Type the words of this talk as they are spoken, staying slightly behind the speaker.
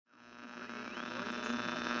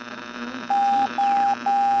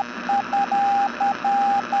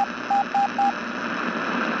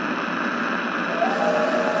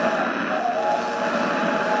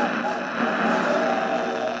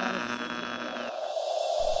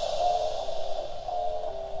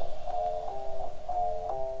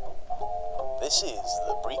This is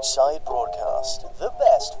the Breachside Broadcast, the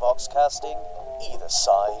best Voxcasting, either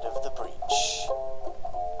side of the breach.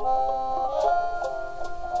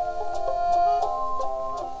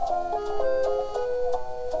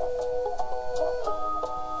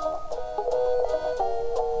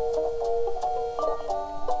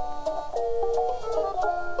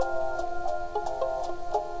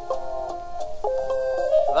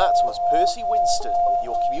 That was Percy Winston with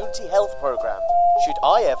your community health programme. Should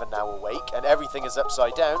I ever now awake and everything is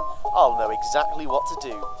upside down, I'll know exactly what to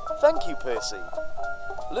do. Thank you, Percy.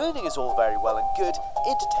 Learning is all very well and good,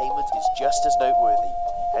 entertainment is just as noteworthy.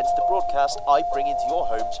 Hence the broadcast I bring into your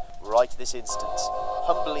homes right this instant.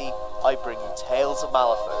 Humbly, I bring you Tales of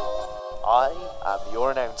Malifaux. I am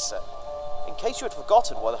your announcer. In case you had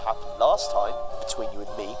forgotten what happened last time, between you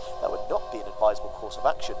and me, that would not be an advisable course of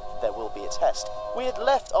action. There will be a test. We had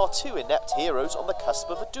left our two inept heroes on the cusp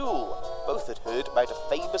of a duel. Both had heard about a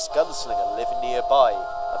famous gunslinger living nearby,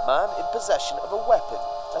 a man in possession of a weapon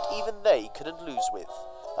that even they couldn't lose with.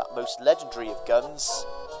 That most legendary of guns,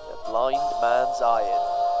 the blind man's iron.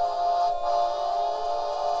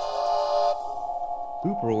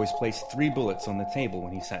 Hooper always placed 3 bullets on the table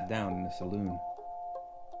when he sat down in the saloon.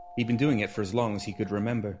 He'd been doing it for as long as he could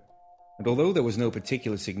remember, and although there was no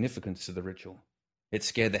particular significance to the ritual, it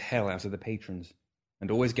scared the hell out of the patrons,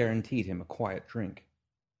 and always guaranteed him a quiet drink.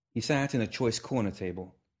 He sat in a choice corner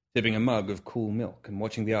table, sipping a mug of cool milk and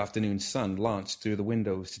watching the afternoon sun lance through the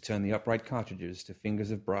windows to turn the upright cartridges to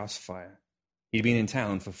fingers of brass fire. He'd been in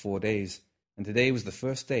town for 4 days, and today was the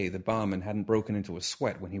first day the barman hadn't broken into a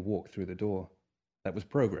sweat when he walked through the door. That was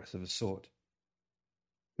progress of a sort.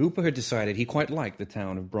 Hooper had decided he quite liked the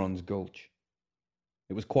town of Bronze Gulch.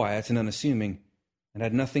 It was quiet and unassuming, and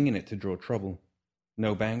had nothing in it to draw trouble.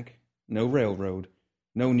 No bank, no railroad,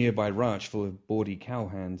 no nearby ranch full of bawdy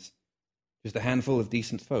cowhands. Just a handful of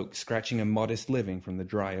decent folk scratching a modest living from the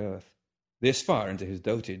dry earth. This far into his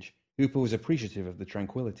dotage, Hooper was appreciative of the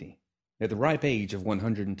tranquility. At the ripe age of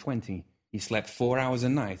 120, he slept 4 hours a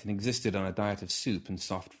night and existed on a diet of soup and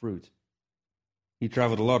soft fruit. He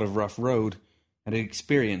travelled a lot of rough road, and had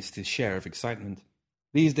experienced his share of excitement.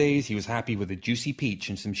 These days he was happy with a juicy peach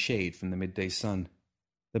and some shade from the midday sun.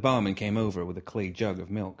 The barman came over with a clay jug of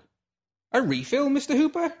milk. "A refill, Mr.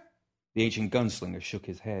 Hooper?" The ancient gunslinger shook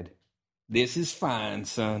his head. "This is fine,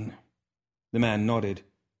 son." The man nodded,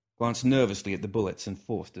 glanced nervously at the bullets and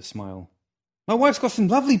forced a smile. "My wife's got some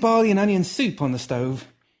lovely barley and onion soup on the stove.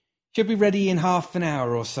 Should be ready in half an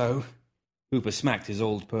hour or so." Hooper smacked his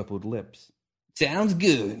old purpled lips. "Sounds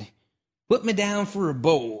good. Put me down for a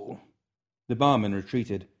bowl." The barman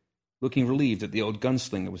retreated, looking relieved that the old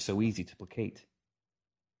gunslinger was so easy to placate.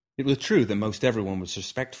 It was true that most everyone was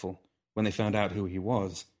respectful when they found out who he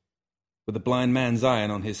was. With the blind man's iron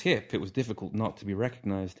on his hip, it was difficult not to be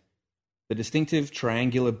recognized. The distinctive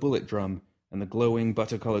triangular bullet drum and the glowing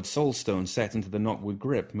butter-colored soulstone set into the knotwood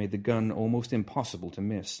grip made the gun almost impossible to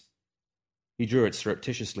miss. He drew it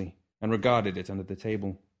surreptitiously and regarded it under the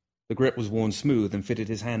table. The grip was worn smooth and fitted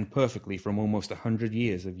his hand perfectly from almost 100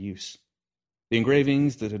 years of use. The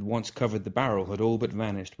engravings that had once covered the barrel had all but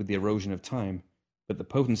vanished with the erosion of time, but the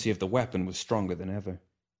potency of the weapon was stronger than ever.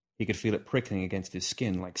 He could feel it prickling against his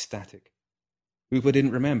skin like static. Hooper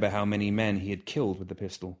didn't remember how many men he had killed with the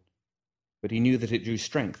pistol, but he knew that it drew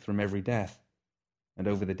strength from every death, and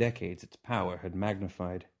over the decades its power had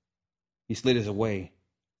magnified. He slid it away,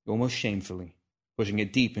 almost shamefully, pushing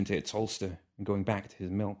it deep into its holster and going back to his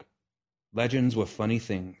milk. Legends were funny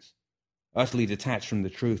things, utterly detached from the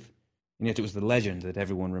truth, and yet it was the legend that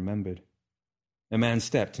everyone remembered. A man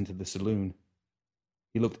stepped into the saloon.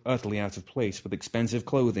 He looked utterly out of place with expensive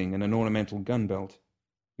clothing and an ornamental gun belt.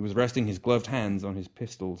 He was resting his gloved hands on his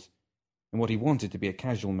pistols, in what he wanted to be a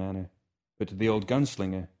casual manner, but to the old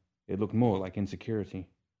gunslinger it looked more like insecurity.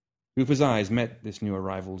 Hooper's eyes met this new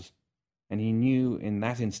arrival's, and he knew in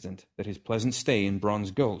that instant that his pleasant stay in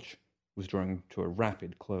Bronze Gulch was drawing to a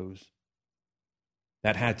rapid close.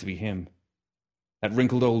 That had to be him. That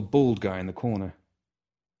wrinkled old bald guy in the corner.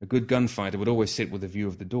 A good gunfighter would always sit with a view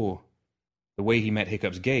of the door. The way he met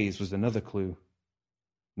Hiccup's gaze was another clue.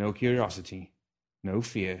 No curiosity, no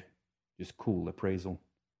fear, just cool appraisal.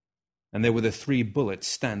 And there were the 3 bullets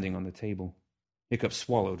standing on the table. Hiccup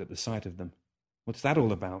swallowed at the sight of them. What's that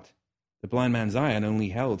all about? The blind man's iron only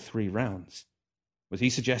held 3 rounds. Was he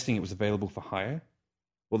suggesting it was available for hire?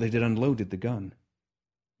 Or they had unloaded the gun?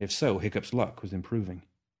 If so, Hiccup's luck was improving.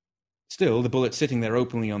 Still, the bullet sitting there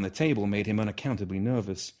openly on the table made him unaccountably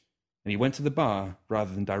nervous, and he went to the bar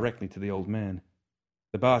rather than directly to the old man.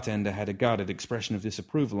 The bartender had a guarded expression of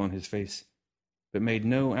disapproval on his face, but made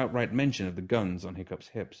no outright mention of the guns on Hiccup's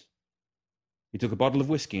hips. He took a bottle of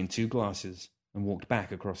whiskey and 2 glasses, and walked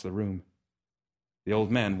back across the room. The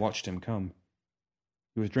old man watched him come.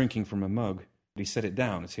 He was drinking from a mug, but he set it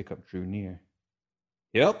down as Hiccup drew near.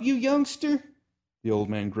 "Help you, youngster?" the old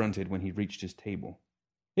man grunted when he reached his table.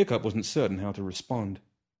 Hiccup wasn't certain how to respond.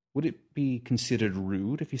 Would it be considered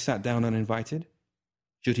rude if he sat down uninvited?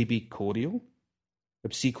 Should he be cordial?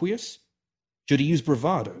 Obsequious? Should he use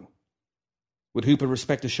bravado? Would Hooper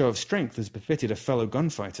respect a show of strength as befitted a fellow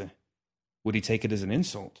gunfighter? Would he take it as an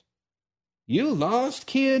insult? "You lost,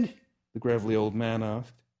 kid?" the gravelly old man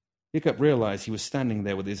asked. Hiccup realized he was standing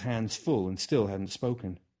there with his hands full and still hadn't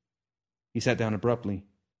spoken. He sat down abruptly,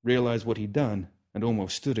 realized what he'd done, and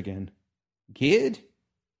almost stood again. "Kid?"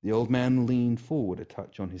 The old man leaned forward a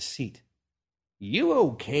touch on his seat. "You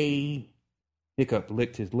okay?" Hiccup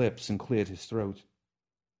licked his lips and cleared his throat.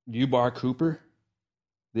 "You Bark Hooper?"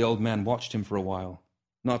 The old man watched him for a while,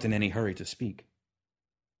 not in any hurry to speak.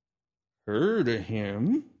 "Heard of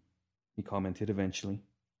him," he commented eventually.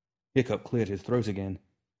 Hiccup cleared his throat again.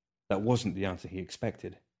 That wasn't the answer he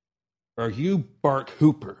expected. "Are you Bark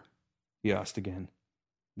Hooper?" he asked again.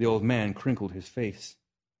 The old man crinkled his face.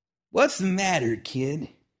 "What's the matter, kid?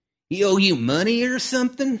 He owe you money or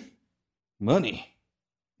something?" "Money?"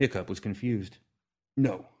 Hiccup was confused.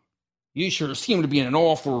 "No. You sure seem to be in an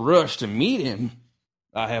awful rush to meet him."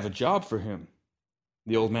 "I have a job for him."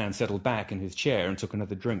 The old man settled back in his chair and took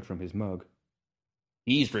another drink from his mug.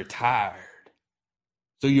 "He's retired."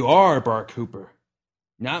 "So you are Bark Hooper?"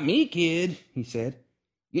 "Not me, kid," he said.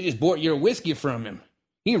 "You just bought your whiskey from him.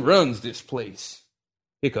 He runs this place."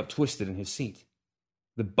 Hiccup twisted in his seat.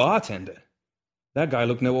 The bartender? That guy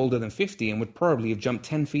looked no older than 50 and would probably have jumped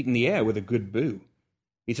 10 feet in the air with a good boo.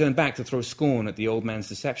 He turned back to throw scorn at the old man's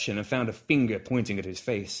deception and found a finger pointing at his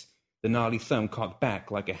face, the gnarly thumb cocked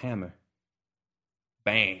back like a hammer.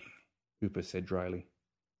 "Bang," Hooper said dryly.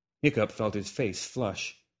 Hiccup felt his face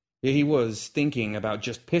flush. Here he was, thinking about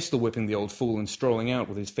just pistol-whipping the old fool and strolling out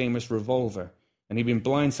with his famous revolver, and he'd been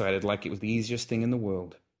blindsided like it was the easiest thing in the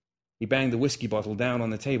world. He banged the whiskey bottle down on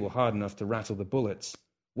the table hard enough to rattle the bullets.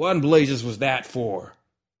 "What in blazes was that for?"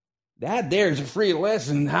 "That there's a free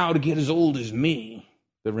lesson how to get as old as me,"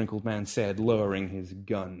 the wrinkled man said, lowering his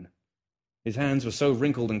gun. His hands were so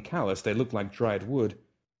wrinkled and calloused they looked like dried wood,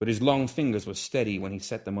 but his long fingers were steady when he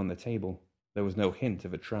set them on the table. There was no hint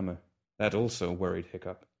of a tremor. That also worried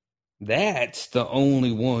Hiccup. "That's the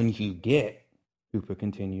only one you get," Hooper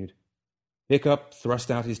continued. Hiccup thrust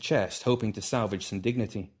out his chest, hoping to salvage some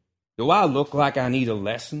dignity. "Do I look like I need a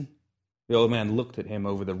lesson?" The old man looked at him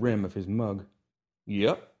over the rim of his mug.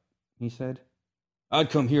 "Yep," he said. "I'd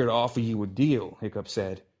come here to offer you a deal," Hiccup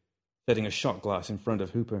said, setting a shot glass in front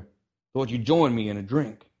of Hooper. "Thought you'd join me in a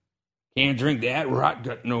drink." "Can't drink that rot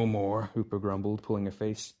gut no more," Hooper grumbled, pulling a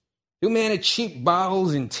face. "Too many cheap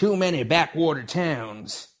bottles in too many backwater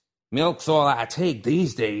towns. Milk's all I take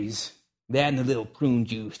these days. That and a little prune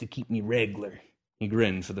juice to keep me reg'lar." He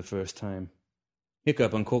grinned for the first time.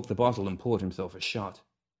 Hiccup uncorked the bottle and poured himself a shot.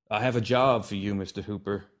 "I have a job for you, Mr.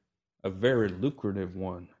 Hooper. A very lucrative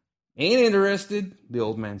one." "Ain't interested," the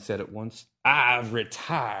old man said at once. "I've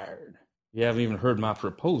retired." "You haven't even heard my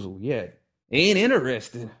proposal yet." "Ain't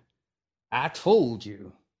interested. I told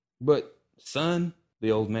you." "But, son,"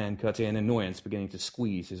 the old man cut in, annoyance beginning to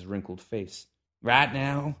squeeze his wrinkled face. "Right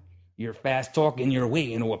now, you're fast-talking your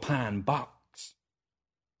way into a pine box.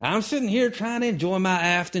 I'm sitting here trying to enjoy my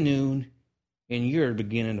afternoon, and you're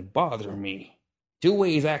beginning to bother me. 2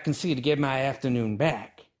 ways I can see to get my afternoon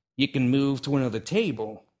back. You can move to another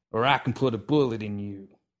table, or I can put a bullet in you.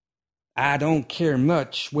 I don't care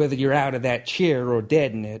much whether you're out of that chair or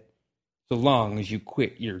dead in it, so long as you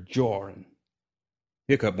quit your jawing."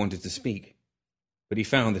 Hiccup wanted to speak, but he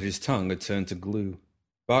found that his tongue had turned to glue.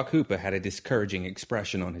 Bark Hooper had a discouraging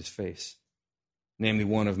expression on his face, namely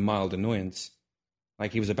one of mild annoyance,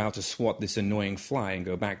 like he was about to swat this annoying fly and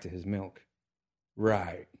go back to his milk.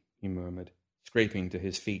 "Right," he murmured, scraping to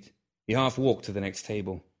his feet. He half walked to the next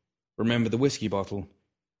table, remembered the whiskey bottle,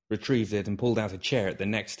 retrieved it, and pulled out a chair at the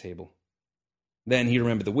next table. Then he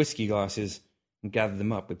remembered the whiskey glasses and gathered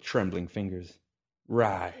them up with trembling fingers.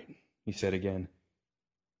 "Right," he said again,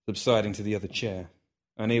 subsiding to the other chair,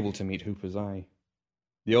 unable to meet Hooper's eye.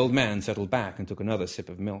 The old man settled back and took another sip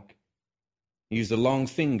of milk. He used a long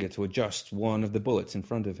finger to adjust one of the bullets in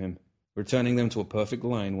front of him, returning them to a perfect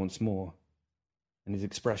line once more, and his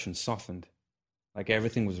expression softened, like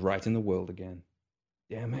everything was right in the world again.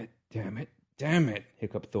 "Damn it, damn it, damn it,"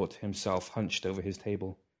 Hiccup thought to himself, hunched over his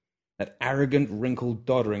table. That arrogant, wrinkled,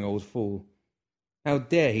 doddering old fool. How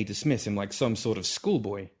dare he dismiss him like some sort of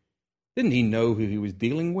schoolboy? Didn't he know who he was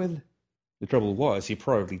dealing with? The trouble was, he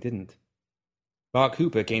probably didn't. Bark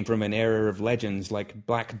Hooper came from an era of legends like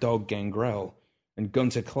Black Dog Gangrel, and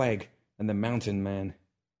Gunter Clegg, and the Mountain Man.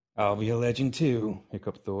 I'll be a legend too,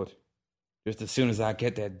 Hiccup thought. Just as soon as I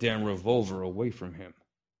get that damn revolver away from him.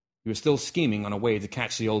 He was still scheming on a way to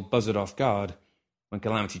catch the old buzzard off guard when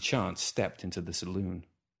Calamity Chance stepped into the saloon.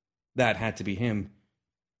 That had to be him.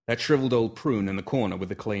 That shriveled old prune in the corner with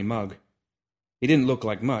the clay mug. He didn't look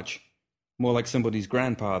like much, more like somebody's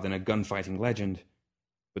grandpa than a gunfighting legend.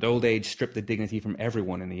 But old age stripped the dignity from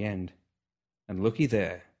everyone in the end. And looky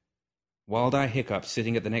there. Wild-Eye Hiccup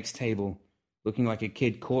sitting at the next table, looking like a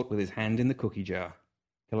kid caught with his hand in the cookie jar.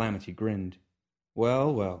 Calamity grinned.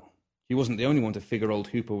 Well, well, she wasn't the only one to figure old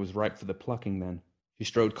Hooper was ripe for the plucking then. She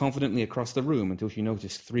strode confidently across the room until she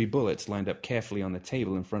noticed 3 bullets lined up carefully on the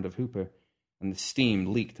table in front of Hooper, and the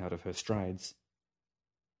steam leaked out of her strides.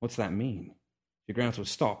 What's that mean? She ground to a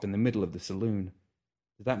stop in the middle of the saloon.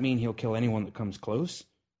 Does that mean he'll kill anyone that comes close?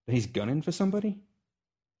 That he's gunning for somebody?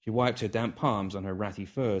 She wiped her damp palms on her ratty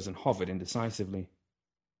furs and hovered indecisively.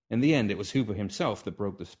 In the end, it was Hooper himself that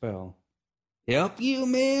broke the spell. "Help you,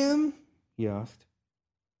 ma'am?" he asked.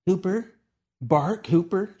 "Hooper? Bark,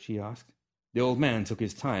 Hooper?" she asked. The old man took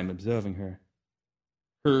his time observing her.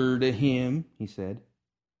 "Heard of him?" he said.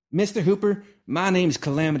 "Mr. Hooper, my name's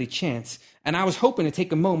Calamity Chance, and I was hoping to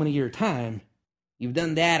take a moment of your time." "You've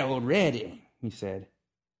done that already," he said.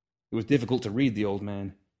 It was difficult to read the old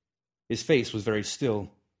man. His face was very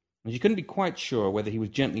still, and she couldn't be quite sure whether he was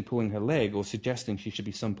gently pulling her leg or suggesting she should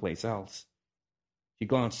be someplace else. She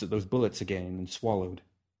glanced at those bullets again and swallowed.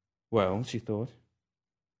 Well, she thought,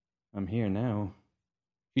 I'm here now.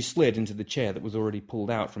 She slid into the chair that was already pulled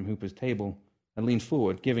out from Hooper's table and leaned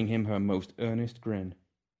forward, giving him her most earnest grin.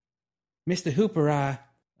 "Mr. Hooper,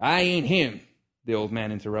 I ain't him," the old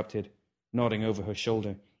man interrupted, nodding over her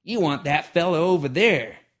shoulder. "You want that fellow over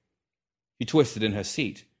there." She twisted in her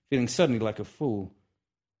seat, feeling suddenly like a fool.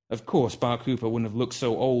 Of course, Bark Hooper wouldn't have looked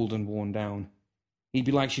so old and worn down. He'd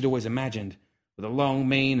be like she'd always imagined, with a long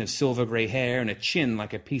mane of silver-grey hair and a chin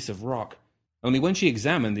like a piece of rock. Only when she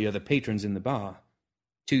examined the other patrons in the bar,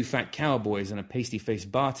 2 fat cowboys and a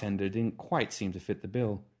pasty-faced bartender didn't quite seem to fit the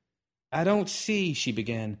bill. "I don't see," she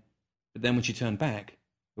began, but then when she turned back,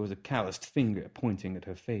 there was a calloused finger pointing at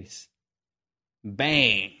her face.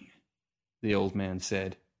 "Bang," the old man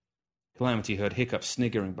said. Calamity heard Hiccup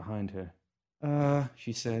sniggering behind her.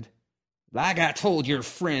 She said. "Like I told your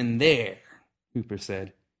friend there," Hooper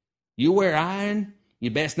said. "You wear iron,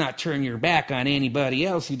 you best not turn your back on anybody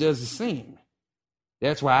else who does the same.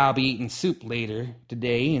 That's why I'll be eating soup later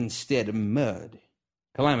today instead of mud."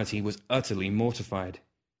 Calamity was utterly mortified.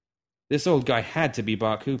 This old guy had to be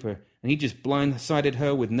Bark Hooper, and he just blindsided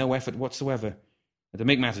her with no effort whatsoever. And to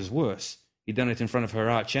make matters worse, he'd done it in front of her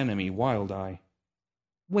arch-enemy, Wild-Eye.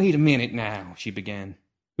 "Wait a minute now," she began.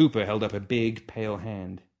 Hooper held up a big, pale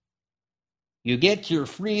hand. "You get your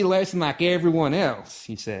free lesson like everyone else,"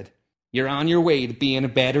 he said. "You're on your way to being a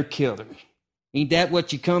better killer. Ain't that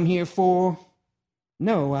what you come here for?"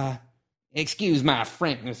 "No, excuse my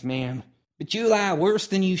frankness, ma'am, but you lie worse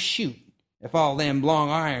than you shoot, if all them long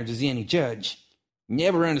irons is any judge.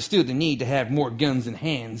 Never understood the need to have more guns than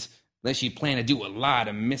hands, unless you plan to do a lot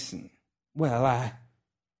of missing." "Well,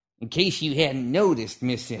 in case you hadn't noticed,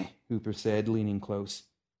 missy," Hooper said, leaning close.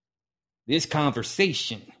 "This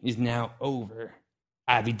conversation is now over.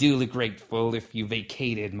 I'd be duly grateful if you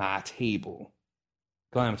vacated my table."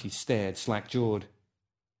 Calamity stared, slack-jawed.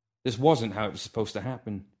 This wasn't how it was supposed to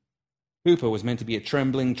happen. Hooper was meant to be a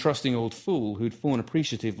trembling, trusting old fool who'd fawn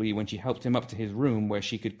appreciatively when she helped him up to his room where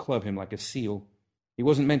she could club him like a seal. He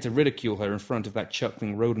wasn't meant to ridicule her in front of that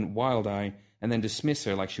chuckling rodent Wild-Eye and then dismiss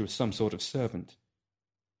her like she was some sort of servant.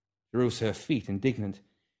 She rose to her feet, indignant.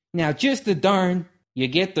 "Now, just the darn—" "You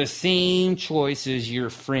get the same choice as your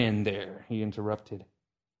friend there," he interrupted.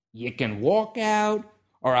 "You can walk out,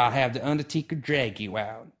 or I'll have the Undertaker drag you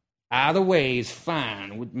out. Either way is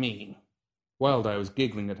fine with me." Wild-Eye was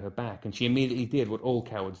giggling at her back, and she immediately did what all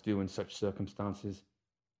cowards do in such circumstances.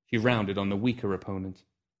 She rounded on the weaker opponent.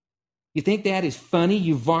 "You think that is funny,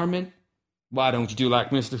 you varmint? Why don't you do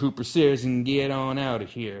like Mr. Hooper says and get on out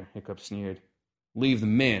of here?" Hiccup sneered. "Leave the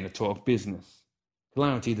men to talk business."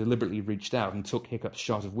 Calamity deliberately reached out and took Hiccup's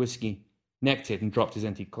shot of whiskey, necked it and dropped his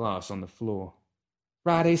empty glass on the floor.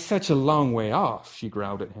 "Friday's such a long way off," she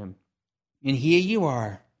growled at him. "And here you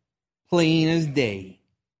are, plain as day."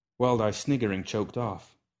 Wild-Eye sniggering choked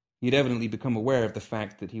off. He had evidently become aware of the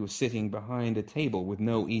fact that he was sitting behind a table with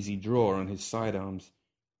no easy drawer on his sidearms,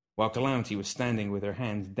 while Calamity was standing with her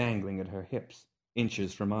hands dangling at her hips,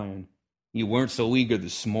 inches from iron. "You weren't so eager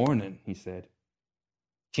this morning," he said.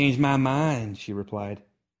 "Changed my mind," she replied.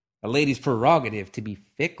 "A lady's prerogative to be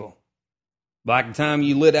fickle." Like the time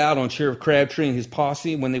you lit out on Sheriff Crabtree and his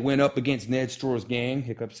posse when they went up against Ned Straw's gang,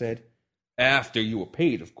 Hiccup said. After you were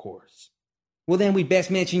paid, of course. Well, then we'd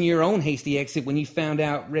best mention your own hasty exit when you found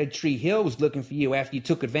out Red Tree Hill was looking for you after you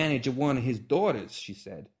took advantage of one of his daughters, she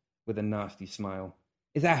said, with a nasty smile.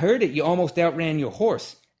 As I heard it, you almost outran your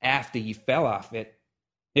horse after you fell off it.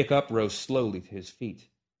 Hiccup rose slowly to his feet,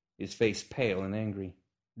 his face pale and angry.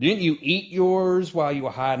 Didn't you eat yours while you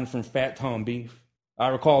were hiding from Fat Tom Beef? I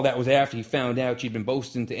recall that was after he found out you'd been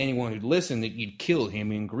boasting to anyone who'd listened that you'd killed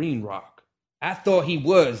him in Green Rock. I thought he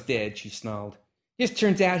was dead, she snarled. Just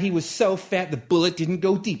turns out he was so fat the bullet didn't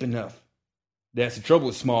go deep enough. That's the trouble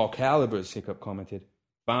with small calibers, Hiccup commented.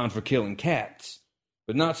 Fine for killing cats,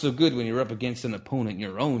 but not so good when you're up against an opponent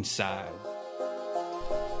your own size.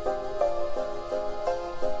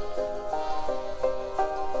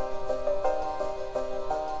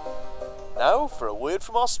 Now for a word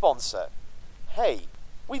from our sponsor. Hey,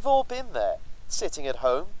 we've all been there, sitting at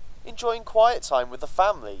home, enjoying quiet time with the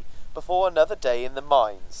family before another day in the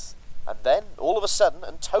mines. And then, all of a sudden,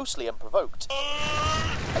 and totally unprovoked,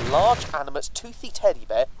 a large animate toothy teddy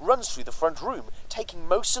bear runs through the front room, taking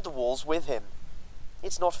most of the walls with him.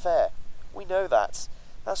 It's not fair. We know that.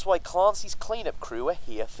 That's why Clancy's cleanup crew are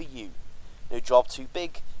here for you. No job too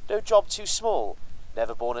big, no job too small.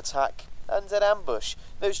 Never-born attack, and an ambush.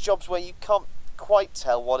 Those jobs where you can't quite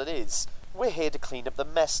tell what it is. We're here to clean up the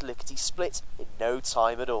mess lickety-split in no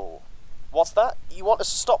time at all. What's that? You want us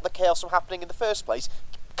to stop the chaos from happening in the first place?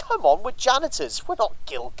 Come on, we're janitors. We're not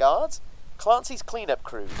guild guards. Clancy's cleanup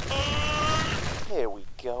crew. Here we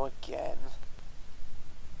go again.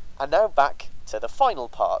 And now back to the final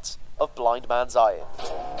part of Blind Man's Iron.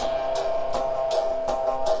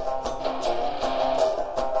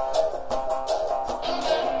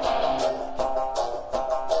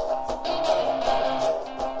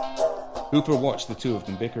 Hooper watched the two of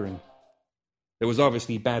them bickering. There was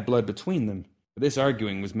obviously bad blood between them, but this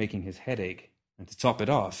arguing was making his head ache, and to top it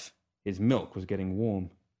off, his milk was getting warm.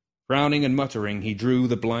 Frowning and muttering, he drew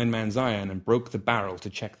the blind man's iron and broke the barrel to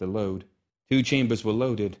check the load. 2 chambers were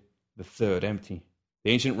loaded, the third empty.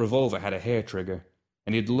 The ancient revolver had a hair trigger,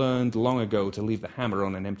 and he had learned long ago to leave the hammer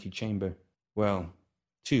on an empty chamber. Well,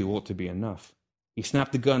 2 ought to be enough. He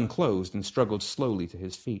snapped the gun closed and struggled slowly to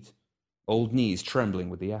his feet, old knees trembling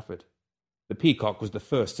with the effort. The peacock was the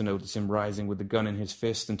first to notice him rising with the gun in his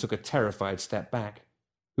fist and took a terrified step back.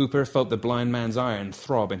 Hooper felt the blind man's iron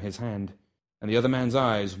throb in his hand, and the other man's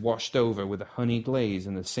eyes washed over with a honey glaze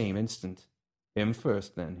in the same instant. Him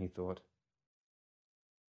first, then, he thought.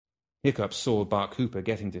 Hiccup saw Bark Hooper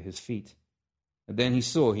getting to his feet, and then he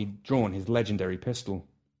saw he'd drawn his legendary pistol.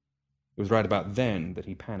 It was right about then that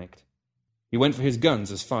he panicked. He went for his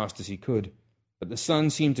guns as fast as he could, but the sun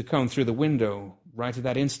seemed to come through the window right at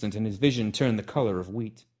that instant, and his vision turned the color of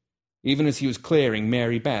wheat. Even as he was clearing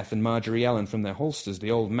Mary Beth and Marjorie Ellen from their holsters,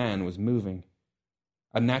 the old man was moving.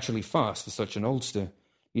 Unnaturally fast for such an oldster,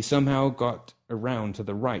 he somehow got around to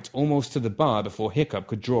the right, almost to the bar before Hiccup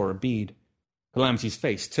could draw a bead. Calamity's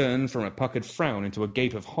face turned from a puckered frown into a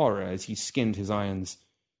gape of horror as he skinned his irons.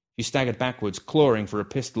 She staggered backwards, clawing for a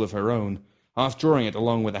pistol of her own, half drawing it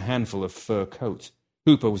along with a handful of fur coat.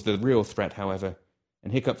 Hooper was the real threat, however,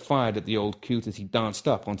 and Hiccup fired at the old coot as he danced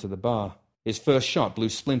up onto the bar. His first shot blew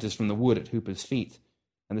splinters from the wood at Hooper's feet,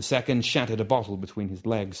 and the second shattered a bottle between his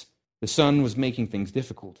legs. The sun was making things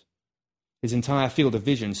difficult. His entire field of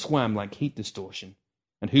vision swam like heat distortion,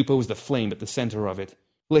 and Hooper was the flame at the center of it,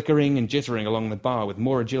 flickering and jittering along the bar with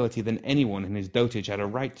more agility than anyone in his dotage had a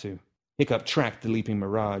right to. Hiccup tracked the leaping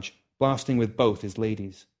mirage, blasting with both his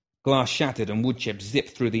ladies. Glass shattered and wood chips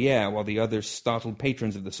zipped through the air while the other startled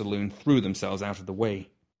patrons of the saloon threw themselves out of the way.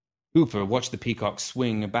 Hooper watched the peacock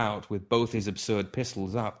swing about with both his absurd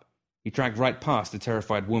pistols up. He tracked right past the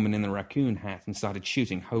terrified woman in the raccoon hat and started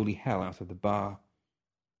shooting holy hell out of the bar.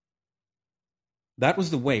 That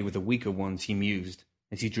was the way with the weaker ones, he mused,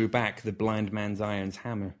 as he drew back the blind man's iron's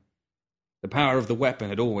hammer. The power of the weapon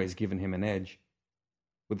had always given him an edge.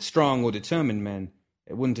 With strong or determined men,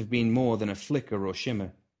 it wouldn't have been more than a flicker or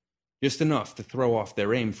shimmer, just enough to throw off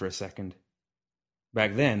their aim for a second.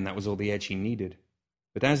 Back then, that was all the edge he needed.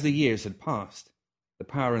 But as the years had passed, the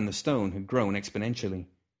power in the stone had grown exponentially,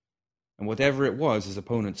 and whatever it was his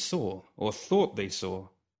opponents saw, or thought they saw,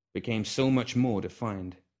 became so much more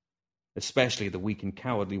defined, especially the weak and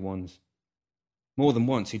cowardly ones. More than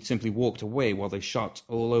once he'd simply walked away while they shot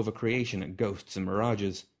all over creation at ghosts and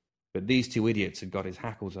mirages, but these 2 idiots had got his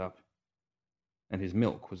hackles up, and his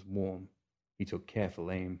milk was warm. He took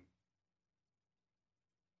careful aim.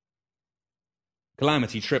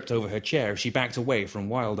 Calamity tripped over her chair as she backed away from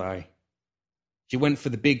Wild Eye. She went for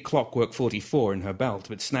the big Clockwork 44 in her belt,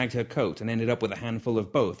 but snagged her coat and ended up with a handful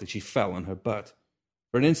of both as she fell on her butt.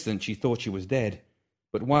 For an instant she thought she was dead,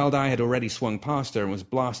 but Wild-Eye had already swung past her and was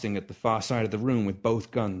blasting at the far side of the room with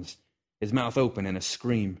both guns, his mouth open in a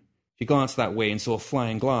scream. She glanced that way and saw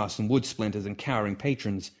flying glass and wood splinters and cowering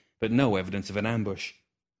patrons, but no evidence of an ambush.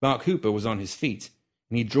 Mark Hooper was on his feet,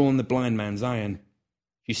 and he'd drawn the blind man's iron.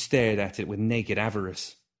 She stared at it with naked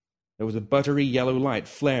avarice. There was a buttery yellow light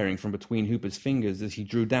flaring from between Hooper's fingers as he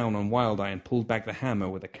drew down on Wild-Eye and pulled back the hammer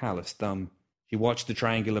with a callous thumb. She watched the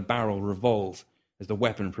triangular barrel revolve as the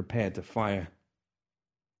weapon prepared to fire.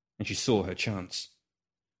 And she saw her chance.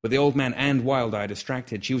 With the old man and Wild-Eye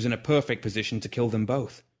distracted, she was in a perfect position to kill them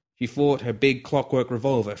both. She fought her big Clockwork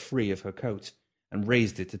revolver free of her coat and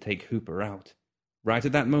raised it to take Hooper out. Right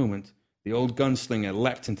at that moment, the old gunslinger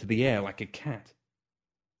leapt into the air like a cat.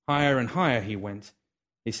 Higher and higher he went,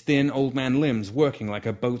 his thin old man limbs working like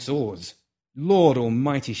a boat's oars. Lord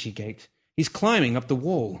almighty, she gaped. He's climbing up the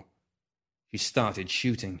wall. She started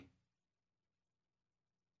shooting.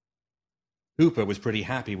 Hooper was pretty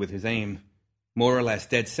happy with his aim, more or less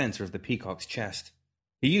dead center of the peacock's chest.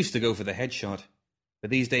 He used to go for the headshot,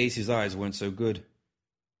 but these days his eyes weren't so good.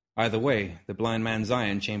 Either way, the blind man's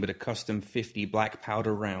iron chambered a custom .50 black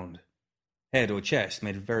powder round. Head or chest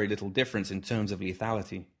made very little difference in terms of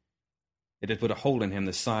lethality. It had put a hole in him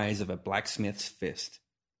the size of a blacksmith's fist.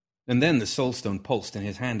 And then the soulstone pulsed in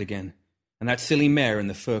his hand again, and that silly mare in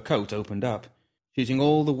the fur coat opened up, shooting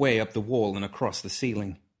all the way up the wall and across the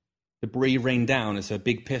ceiling. Debris rained down as her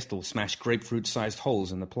big pistol smashed grapefruit-sized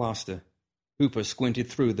holes in the plaster. Hooper squinted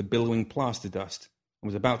through the billowing plaster dust and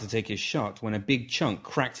was about to take his shot when a big chunk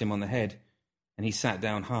cracked him on the head, and he sat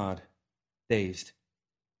down hard, dazed.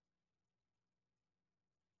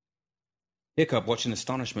 Hiccup watched in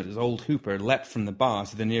astonishment as old Hooper leapt from the bar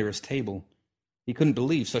to the nearest table. He couldn't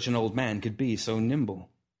believe such an old man could be so nimble.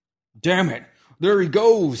 "Damn it! There he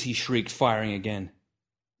goes!" he shrieked, firing again.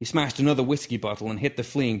 He smashed another whiskey bottle and hit the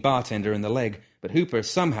fleeing bartender in the leg, but Hooper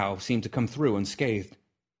somehow seemed to come through unscathed.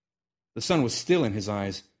 The sun was still in his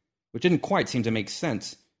eyes, which didn't quite seem to make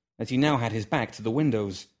sense, as he now had his back to the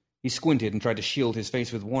windows. He squinted and tried to shield his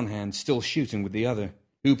face with one hand, still shooting with the other.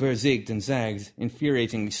 Hooper zigged and zagged,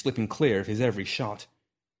 infuriatingly slipping clear of his every shot.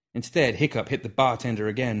 Instead, Hiccup hit the bartender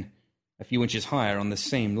again, a few inches higher on the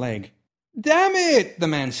same leg. "Damn it!" the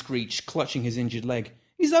man screeched, clutching his injured leg.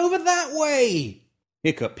 "He's over that way!"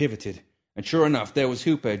 Hiccup pivoted, and sure enough, there was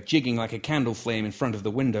Hooper jigging like a candle flame in front of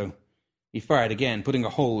the window. He fired again, putting a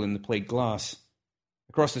hole in the plate glass.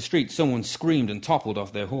 Across the street, someone screamed and toppled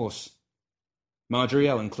off their horse. Marjorie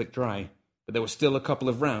Ellen clicked dry, but there were still a couple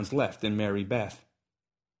of rounds left in Mary Beth.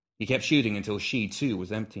 He kept shooting until she, too,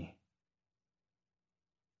 was empty.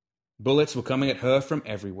 Bullets were coming at her from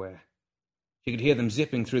everywhere. She could hear them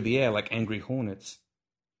zipping through the air like angry hornets.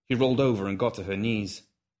 She rolled over and got to her knees.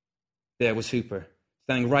 There was Hooper,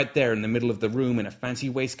 standing right there in the middle of the room in a fancy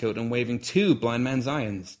waistcoat and waving 2 blind man's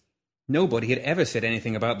irons. Nobody had ever said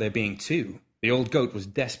anything about there being 2. The old goat was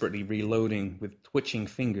desperately reloading with twitching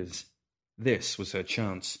fingers. This was her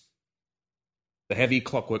chance. The heavy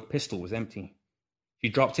Clockwork pistol was empty. She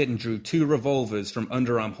dropped it and drew 2 revolvers from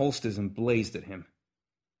underarm holsters and blazed at him.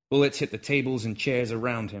 Bullets hit the tables and chairs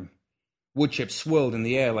around him. Wood chips swirled in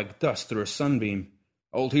the air like dust through a sunbeam.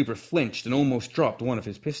 Old Hooper flinched and almost dropped one of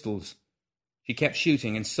his pistols. She kept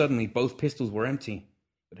shooting, and suddenly both pistols were empty,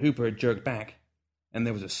 but Hooper had jerked back, and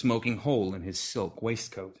there was a smoking hole in his silk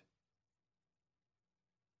waistcoat.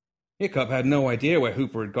 Hiccup had no idea where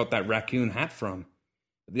Hooper had got that raccoon hat from,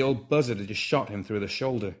 but the old buzzard had just shot him through the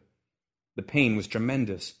shoulder. The pain was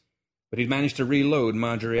tremendous, but he'd managed to reload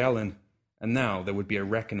Marjorie Ellen, and now there would be a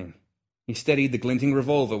reckoning. He steadied the glinting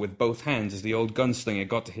revolver with both hands as the old gunslinger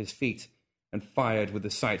got to his feet, and fired with the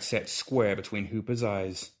sight set square between Hooper's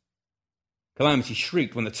eyes. Calamity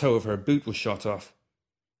shrieked when the toe of her boot was shot off.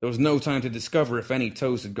 There was no time to discover if any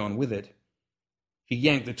toes had gone with it. She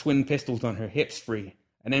yanked the twin pistols on her hips free,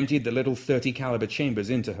 and emptied the little .30 caliber chambers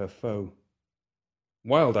into her foe.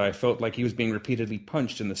 Wild-Eye felt like he was being repeatedly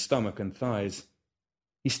punched in the stomach and thighs.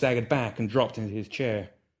 He staggered back and dropped into his chair,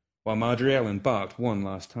 while Marjorie Ellen barked one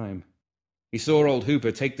last time. He saw old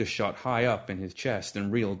Hooper take the shot high up in his chest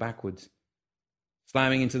and reel backwards,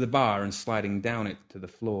 slamming into the bar and sliding down it to the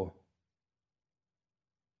floor.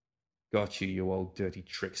 "Got you, you old dirty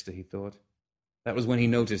trickster," he thought. That was when he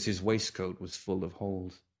noticed his waistcoat was full of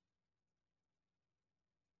holes.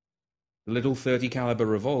 The little .30 caliber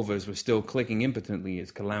revolvers were still clicking impotently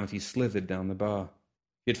as Calamity slithered down the bar.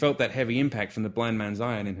 She had felt that heavy impact from the blind man's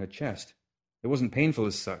iron in her chest. It wasn't painful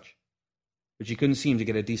as such, but she couldn't seem to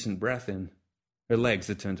get a decent breath in. Her legs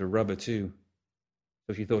had turned to rubber too.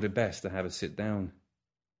 so she thought it best to have her sit down.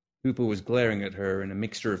 Hooper was glaring at her in a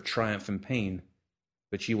mixture of triumph and pain,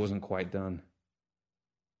 but she wasn't quite done.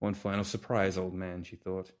 One final surprise, old man, she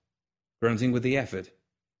thought. Grunting with the effort,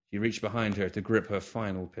 she reached behind her to grip her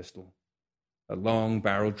final pistol, a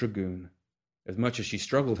long-barreled dragoon. As much as she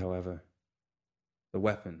struggled, however, the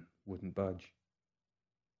weapon wouldn't budge.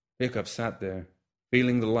 Hiccup sat there,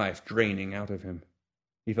 feeling the life draining out of him.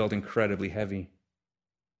 He felt incredibly heavy,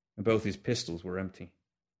 and both his pistols were empty.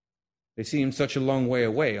 They seemed such a long way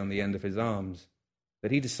away on the end of his arms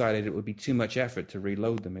that he decided it would be too much effort to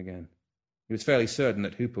reload them again. He was fairly certain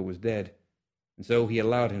that Hooper was dead, and so he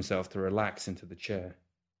allowed himself to relax into the chair.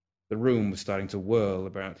 The room was starting to whirl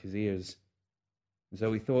about his ears, and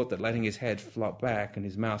so he thought that letting his head flop back and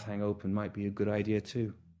his mouth hang open might be a good idea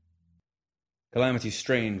too. Calamity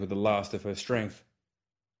strained with the last of her strength,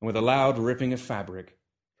 and with a loud ripping of fabric,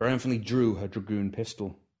 triumphantly drew her dragoon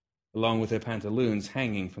pistol, along with her pantaloons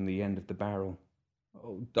hanging from the end of the barrel.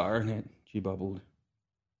 "Oh, darn it," she bubbled.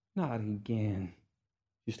 "Not again."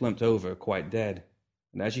 She slumped over, quite dead,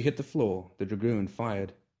 and as she hit the floor, the dragoon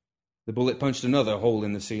fired. The bullet punched another hole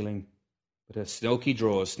in the ceiling, but her silky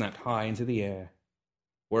drawers snapped high into the air,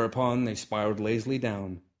 whereupon they spiraled lazily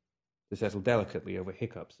down to settle delicately over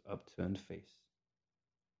Hiccup's upturned face.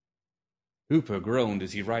 Hooper groaned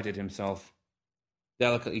as he righted himself,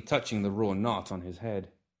 delicately touching the raw knot on his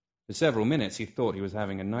head. For several minutes he thought he was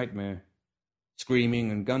having a nightmare.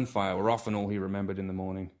 Screaming and gunfire were often all he remembered in the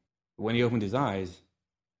morning, but when he opened his eyes,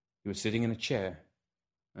 he was sitting in a chair,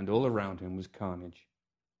 and all around him was carnage.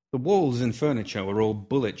 The walls and furniture were all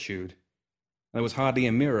bullet-chewed. There was hardly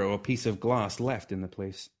a mirror or piece of glass left in the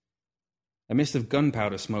place. A mist of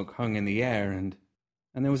gunpowder smoke hung in the air, and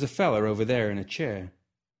there was a fella over there in a chair,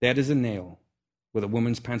 dead as a nail, with a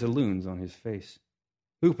woman's pantaloons on his face.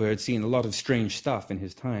 Hooper had seen a lot of strange stuff in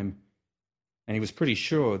his time, and he was pretty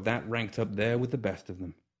sure that ranked up there with the best of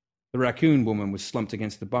them. The raccoon woman was slumped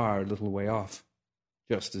against the bar a little way off,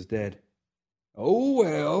 just as dead. "Oh,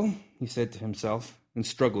 well," he said to himself, and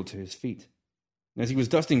struggled to his feet. As he was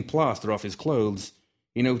dusting plaster off his clothes,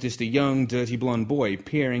 he noticed a young, dirty blonde boy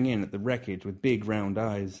peering in at the wreckage with big round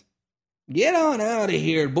eyes. "Get on out of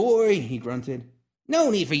here, boy," he grunted.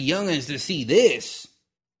 "No need for young'uns to see this."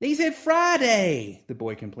 "They said Friday," the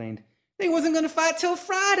boy complained. "They wasn't going to fight till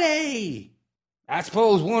Friday." "I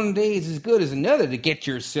suppose one day's as good as another to get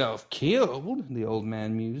yourself killed," the old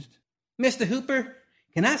man mused. "Mr. Hooper,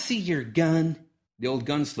 can I see your gun?" The old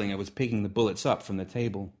gunslinger was picking the bullets up from the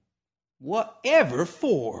table. "Whatever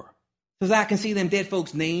for?" "So's I can see them dead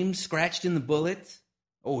folks' names scratched in the bullets."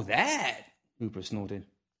 "Oh, that?" Hooper snorted.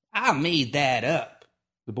 "I made that up."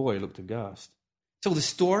 The boy looked aghast. "So the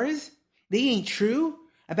stories, they ain't true?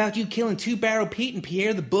 About you killing Two Barrel Pete and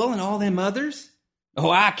Pierre the Bull and all them others?"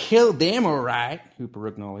 "Oh, I killed them, all right," Hooper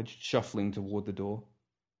acknowledged, shuffling toward the door.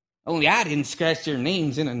 "Only I didn't scratch their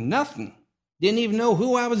names into nothing. Didn't even know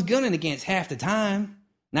who I was gunning against half the time.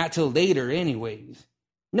 Not till later, anyways.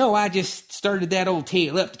 No, I just started that old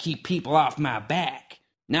tale up to keep people off my back.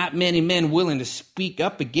 Not many men willing to speak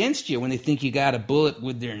up against you when they think you got a bullet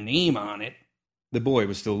with their name on it." The boy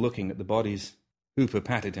was still looking at the bodies. Hooper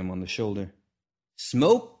patted him on the shoulder.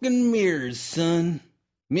 "Smoke and mirrors, son.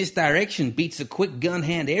 Misdirection beats a quick gun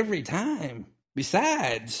hand every time.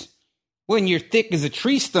 Besides, when you're thick as a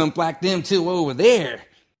tree stump like them two over there,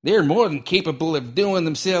 they're more than capable of doing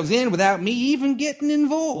themselves in without me even getting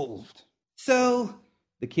involved. So,"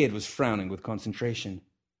 the kid was frowning with concentration,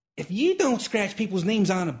 "if you don't scratch people's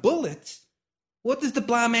names on the bullets, what does the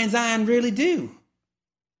blind man's iron really do?"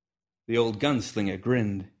 The old gunslinger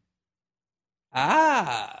grinned.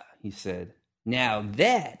 "Ah," he said, "now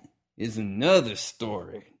that is another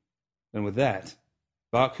story." And with that,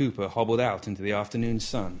 Buck Hooper hobbled out into the afternoon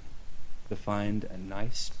sun to find a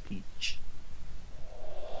nice peach.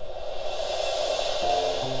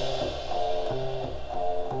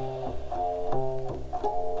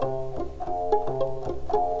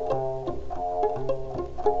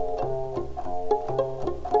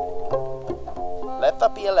 Let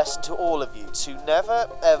that be a lesson to all of you to never,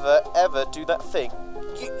 ever, ever do that thing.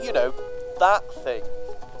 You know, that thing.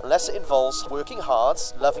 Unless it involves working hard,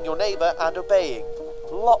 loving your neighbour, and obeying.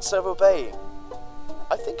 Lots of obeying.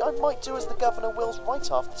 I think I might do as the governor wills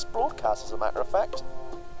right after this broadcast, as a matter of fact.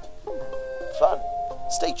 Fun.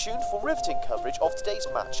 Stay tuned for riveting coverage of today's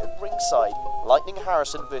match at ringside. Lightning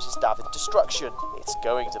Harrison versus David Destruction. It's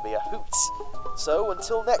going to be a hoot. So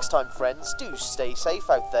until next time, friends, do stay safe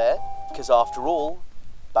out there, because after all,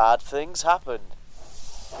 bad things happen.